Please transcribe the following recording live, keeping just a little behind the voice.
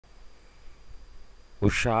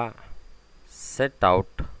Usha set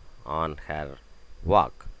out on her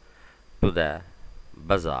walk to the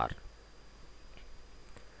bazaar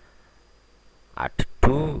at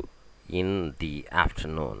 2 in the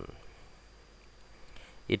afternoon.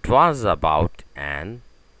 It was about an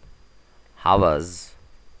hour's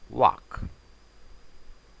walk.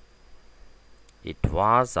 It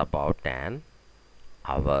was about an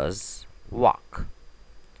hour's walk.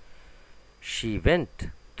 She went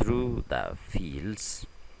through the fields,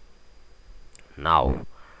 now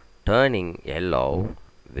turning yellow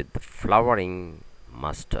with flowering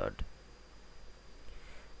mustard,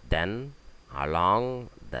 then along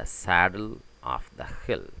the saddle of the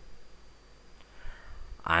hill,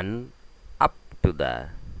 and up to the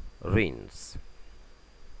ruins.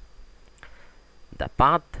 The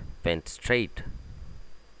path went straight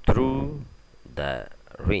through the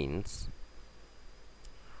ruins.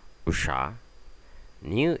 Usha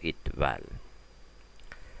knew it well.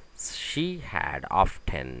 She had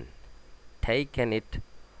often taken it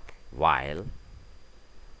while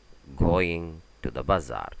going to the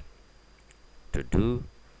bazaar to do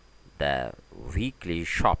the weekly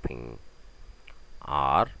shopping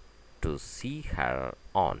or to see her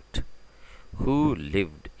aunt who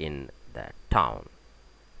lived in the town.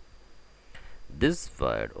 This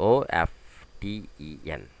word OFTEN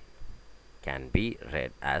can be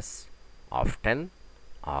read as often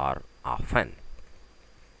or often.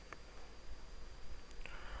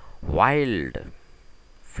 Wild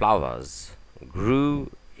flowers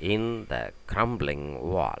grew in the crumbling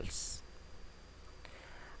walls.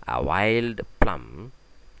 A wild plum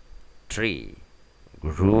tree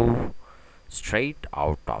grew straight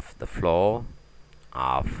out of the floor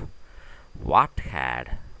of what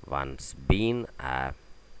had once been a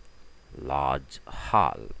large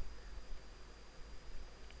hall.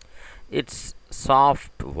 Its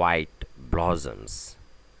soft white blossoms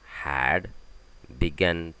had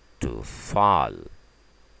begun to fall.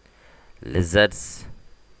 Lizards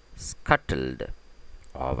scuttled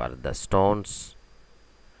over the stones,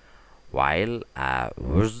 while a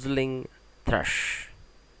whistling thrush,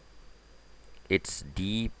 its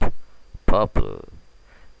deep purple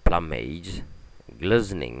plumage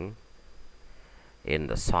glistening in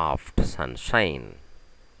the soft sunshine,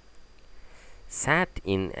 sat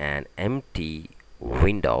in an empty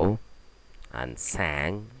window and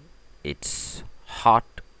sang its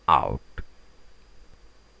heart out.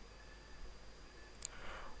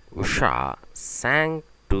 Usha sang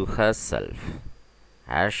to herself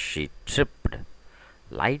as she tripped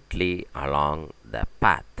lightly along the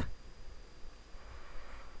path.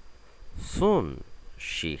 Soon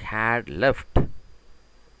she had left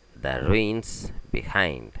the ruins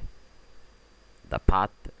behind. The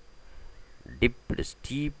path dipped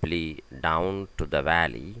steeply down to the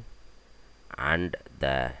valley, and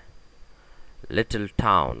the little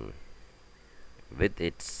town with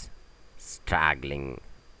its straggling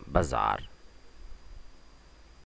bazaar